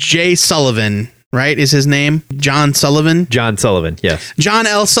nemesis, Jay Sullivan, right? Is his name? John Sullivan? John Sullivan, yes. John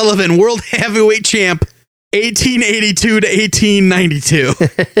L. Sullivan, World Heavyweight Champ, 1882 to 1892.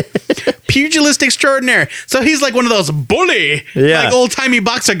 Pugilist extraordinaire. So he's like one of those bully, like old-timey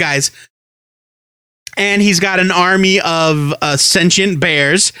boxer guys. And he's got an army of sentient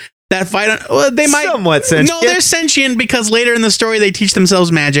bears that fight. They might somewhat sentient. No, they're sentient because later in the story they teach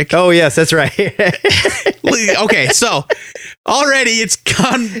themselves magic. Oh yes, that's right. Okay, so already it's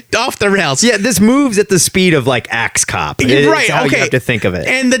gone off the rails. Yeah, this moves at the speed of like Axe Cop. Right. How okay. You have to think of it.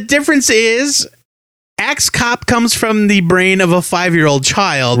 And the difference is, Axe Cop comes from the brain of a 5-year-old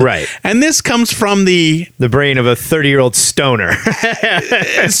child. Right. And this comes from the brain of a 30-year-old stoner.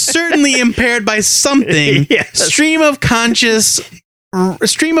 Certainly impaired by something. Yes. Stream of consciousness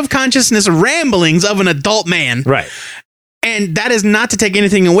ramblings of an adult man. Right. And that is not to take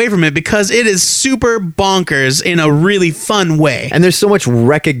anything away from it because it is super bonkers in a really fun way. And there's so much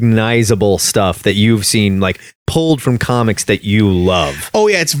recognizable stuff that you've seen, like pulled from comics that you love. Oh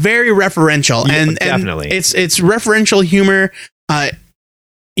yeah, it's very referential. Yeah, and definitely. It's referential humor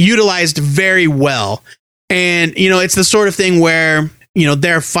utilized very well. And it's the sort of thing where,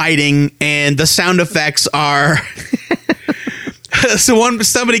 they're fighting and the sound effects are so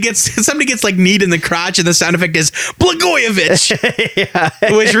somebody gets like kneed in the crotch and the sound effect is Blagojevich. Yeah.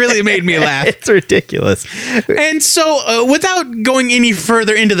 Which really made me laugh. It's ridiculous. And so without going any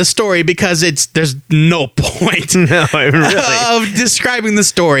further into the story, because there's no point of describing the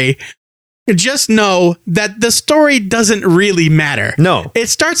story, just know that the story doesn't really matter. No. It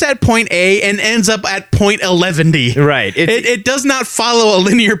starts at point A and ends up at point 11D. Right. It does not follow a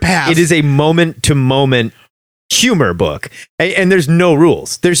linear path. It is a moment to moment humor book, and there's no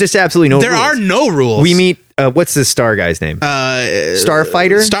rules. There's just absolutely no rules. There are no rules. We meet what's this star guy's name?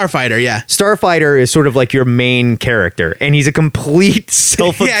 Starfighter, yeah. Starfighter is sort of like your main character, and he's a complete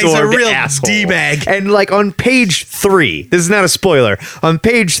self-absorbed he's a real asshole. D-bag. And like on page 3, this is not a spoiler, on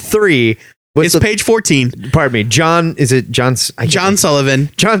page 3, it's page 14. Pardon me. John Sullivan.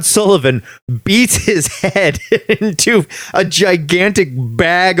 John Sullivan beats his head into a gigantic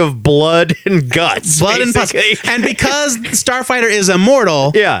bag of blood and guts. Blood and pus. And because Starfighter is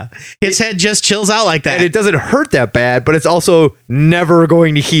immortal, his head just chills out like that. And it doesn't hurt that bad, but it's also never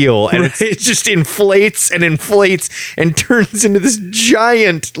going to heal. And it just inflates and turns into this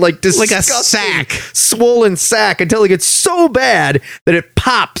giant, like a sack, swollen sack until it gets so bad that it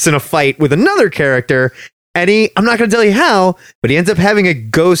pops in a fight with another character, and I'm not going to tell you how, but he ends up having a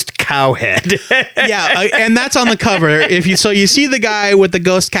ghost cow head. Yeah, and that's on the cover. You see the guy with the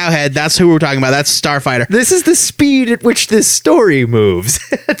ghost cow head, that's who we're talking about. That's Starfighter. This is the speed at which this story moves.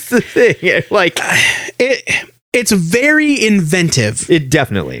 That's the thing. Like it's very inventive. It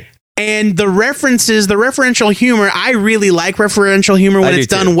definitely. And the references, the referential humor, I really like referential humor when it's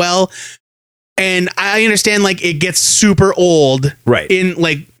done well. And I understand like it gets super old. Right. In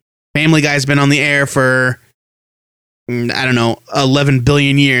like Family Guy's been on the air for, I don't know, 11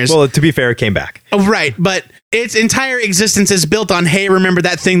 billion years. Well, to be fair, it came back. Oh, right. But its entire existence is built on, hey, remember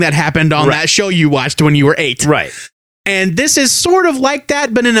that thing that happened on that show you watched when you were 8. Right. And this is sort of like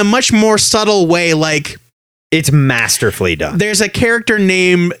that, but in a much more subtle way. Like, it's masterfully done. There's a character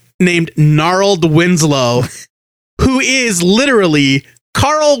named Gnarled Winslow, who is literally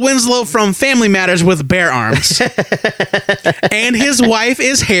Carl Winslow from Family Matters with bare arms. And his wife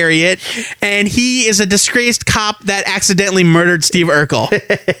is Harriet, and he is a disgraced cop that accidentally murdered Steve Urkel.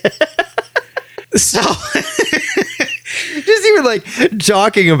 So just even like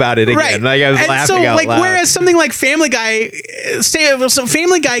talking about it again, right. Like I was laughing out loud. Whereas something like Family Guy,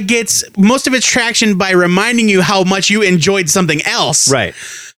 Family Guy gets most of its traction by reminding you how much you enjoyed something else. Right.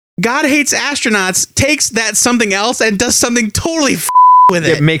 God Hates Astronauts takes that something else and does something totally with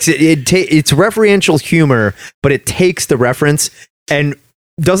it. It makes it's referential humor, but it takes the reference and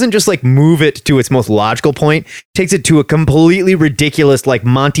doesn't just like move it to its most logical point, takes it to a completely ridiculous, like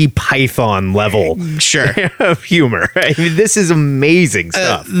Monty Python level of humor. I mean, this is amazing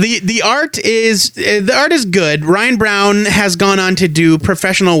stuff. The art is good. Ryan Brown has gone on to do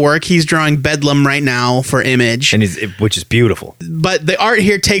professional work. He's drawing Bedlam right now for Image, which is beautiful. But the art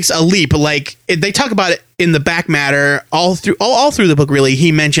here takes a leap. Like they talk about it in the back matter all through the book. Really,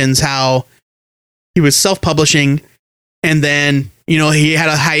 he mentions how he was self-publishing, and then he had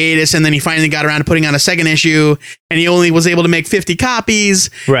a hiatus, and then he finally got around to putting on a second issue, and he only was able to make 50 copies.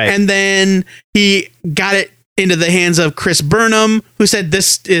 Right. And then he got it into the hands of Chris Burnham, who said,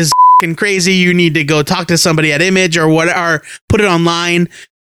 "This is f***ing crazy. You need to go talk to somebody at Image or put it online."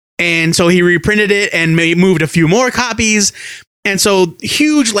 And so he reprinted it and moved a few more copies. And so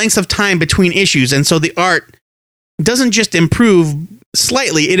huge lengths of time between issues. And so the art doesn't just improve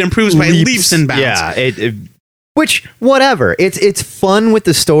slightly, it improves by leaps and bounds. Yeah. Which, whatever. It's fun with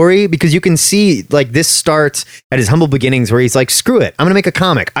the story because you can see, like, this starts at his humble beginnings where he's like, screw it, I'm going to make a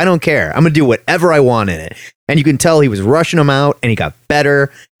comic. I don't care. I'm going to do whatever I want in it. And you can tell he was rushing them out, and he got better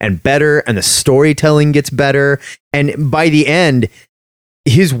and better, and the storytelling gets better. And by the end,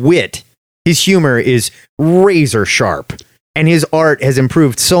 his wit, his humor is razor sharp. And his art has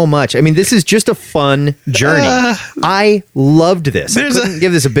improved so much. I mean, this is just a fun journey. I loved this. I couldn't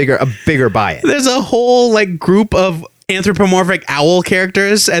give this a bigger buy it. There's a whole like group of anthropomorphic owl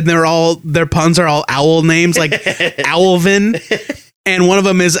characters, and their puns are all owl names, like Owlvin, and one of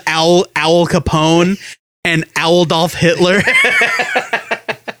them is Owl Capone and Owldolf Hitler.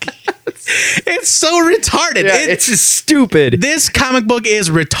 It's so retarded. Yeah, it's just stupid. This comic book is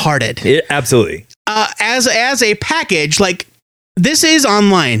retarded. Absolutely. As a package, like, this is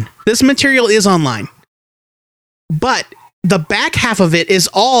online. This material is online. But the back half of it is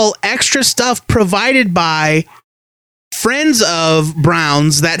all extra stuff provided by friends of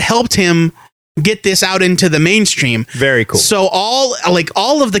Brown's that helped him get this out into the mainstream. Very cool. So all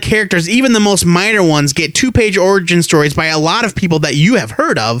of the characters, even the most minor ones, get 2-page origin stories by a lot of people that you have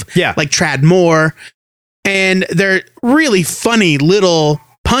heard of. Yeah. Like Trad Moore. And they're really funny little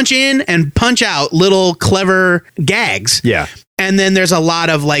punch in and punch out little clever gags. Yeah. And then there's a lot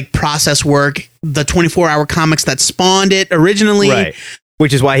of like process work, the 24-hour comics that spawned it originally. Right.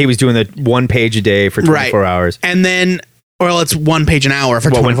 Which is why he was doing the 1 page a day for 24 hours. And then, it's 1 page an hour for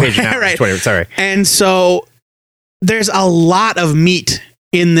 24 1 page an hour. Right. 20, sorry. And so there's a lot of meat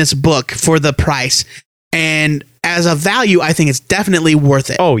in this book for the price. And as a value, I think it's definitely worth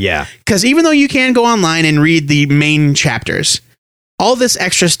it. Oh, yeah. Because even though you can go online and read the main chapters, all this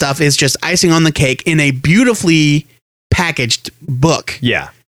extra stuff is just icing on the cake in a beautifully packaged book. Yeah.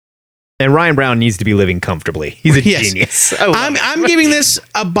 And Ryan Brown needs to be living comfortably. He's a genius. I'm giving this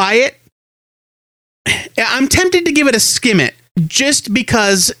a buy it. I'm tempted to give it a skim it just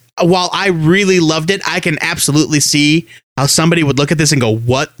because while I really loved it, I can absolutely see how somebody would look at this and go,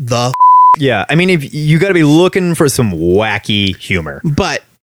 what the Yeah, I mean, if you got to be looking for some wacky humor. But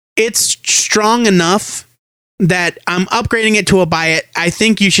it's strong enough that I'm upgrading it to a buy it. I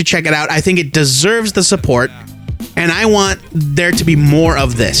think you should check it out. I think it deserves the support, and I want there to be more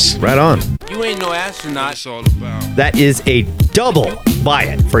of this. Right on. You ain't no astronaut. It's all about. That is a double buy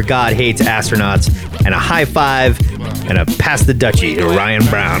it for God Hates Astronauts, and a high five and a pass the Dutchie to Ryan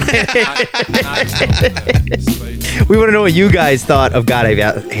Brown. We want to know what you guys thought of God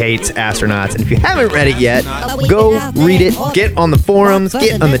Hates Astronauts, and if you haven't read it yet, go read it, get on the forums,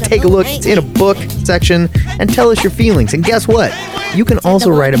 get on the take a look, it's in a book section, and tell us your feelings. And guess what? You can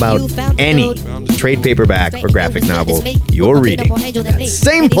also write about any trade paperback or graphic novel you're reading.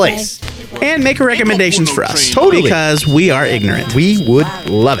 Same place. And make recommendations for us. Totally. Because we are ignorant. We would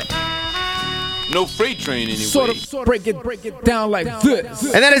love it. No freight train anyway. Sort of break it down like this.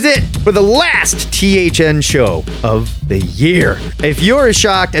 And that is it for the last THN show of the year. If you're as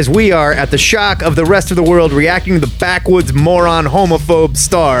shocked as we are at the shock of the rest of the world reacting to the backwoods moron homophobe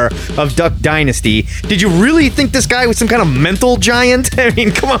star of Duck Dynasty, did you really think this guy was some kind of mental giant? I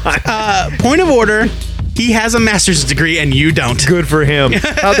mean, come on. Point of order. He has a master's degree and you don't. Good for him.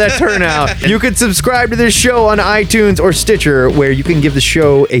 How'd that turn out? You can subscribe to this show on iTunes or Stitcher, where you can give the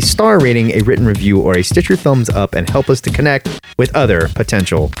show a star rating, a written review, or a Stitcher thumbs up and help us to connect with other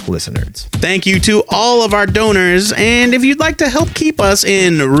potential listeners. Thank you to all of our donors. And if you'd like to help keep us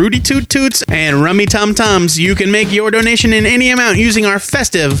in Rudy Toot Toots and Rummy Tum Tums, you can make your donation in any amount using our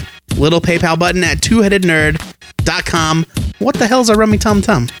festive little PayPal button at twoheadednerd.com. What the hell's a Rummy Tum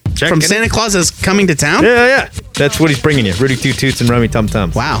Tum? From Santa Claus is coming to town? Yeah. That's what he's bringing you. Rudy Toot Toots and Rummy Tum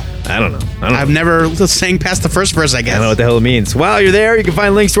Tums. Wow. I don't know. I've never sang past the first verse, I guess. I don't know what the hell it means. While you're there, you can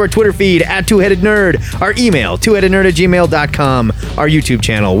find links to our Twitter feed at twoheadednerd, our email, twoheadednerd@gmail.com, our YouTube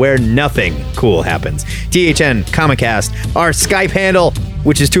channel where nothing cool happens, THN Comicast, our Skype handle,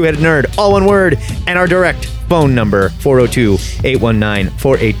 which is Two-Headed Nerd, all one word, and our direct phone number,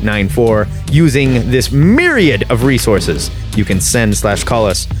 402-819-4894. Using this myriad of resources, you can send/call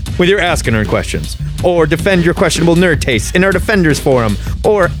us with your Ask a Nerd questions, or defend your questionable nerd tastes in our Defenders Forum,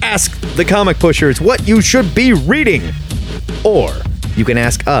 or ask the comic pushers what you should be reading, or you can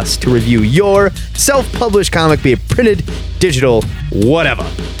ask us to review your self-published comic, be it printed, digital, whatever.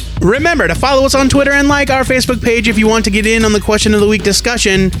 Remember to follow us on Twitter and like our Facebook page if you want to get in on the question of the week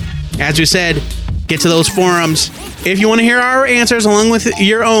discussion. As we said, get to those forums. If you want to hear our answers along with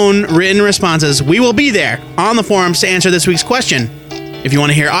your own written responses, we will be there on the forums to answer this week's question. If you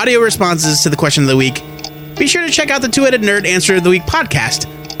want to hear audio responses to the question of the week, be sure to check out the Two-Headed Nerd Answer of the Week podcast,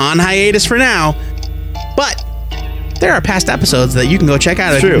 on hiatus for now, but there are past episodes that you can go check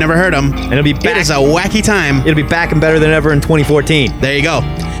out if you've never heard them. And it'll be back. It is a wacky time. It'll be back and better than ever in 2014. There you go.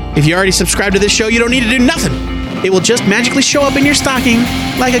 If you already subscribed to this show, you don't need to do nothing. It will just magically show up in your stocking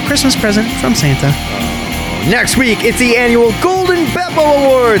like a Christmas present from Santa. Next week, it's the annual Golden Beppo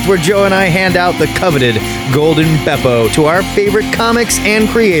Awards, where Joe and I hand out the coveted Golden Beppo to our favorite comics and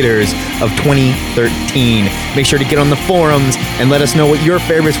creators of 2013. Make sure to get on the forums and let us know what your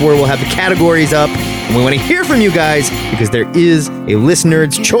favorites were. We'll have the categories up, and we want to hear from you guys because there is a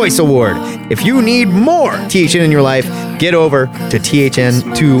Listener's Choice Award. If you need more THN in your life, get over to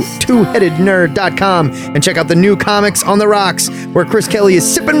THN to twoheadednerd.com and check out the new Comics on the Rocks, where Chris Kelly is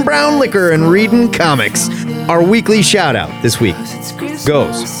sipping brown liquor and reading comics. Our weekly shout out this week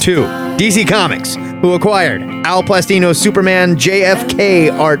goes to DC Comics, who acquired Al Plastino's Superman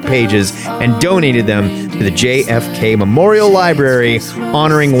JFK art pages and donated them to the JFK Memorial Library,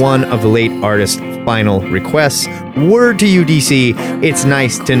 honoring one of the late artist's final requests. Word to you, DC, it's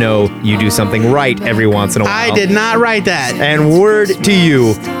nice to know you do something right every once in a while. I did not write that. And word to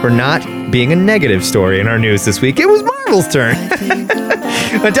you for not being a negative story in our news this week. It was Marvel's turn.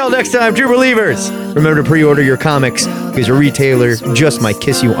 Until next time, true believers, remember to pre-order your comics because a retailer just might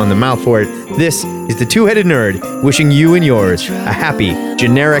kiss you on the mouth for it. This is the Two-Headed Nerd wishing you and yours a happy,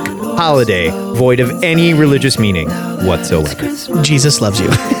 generic holiday void of any religious meaning whatsoever. Jesus loves you.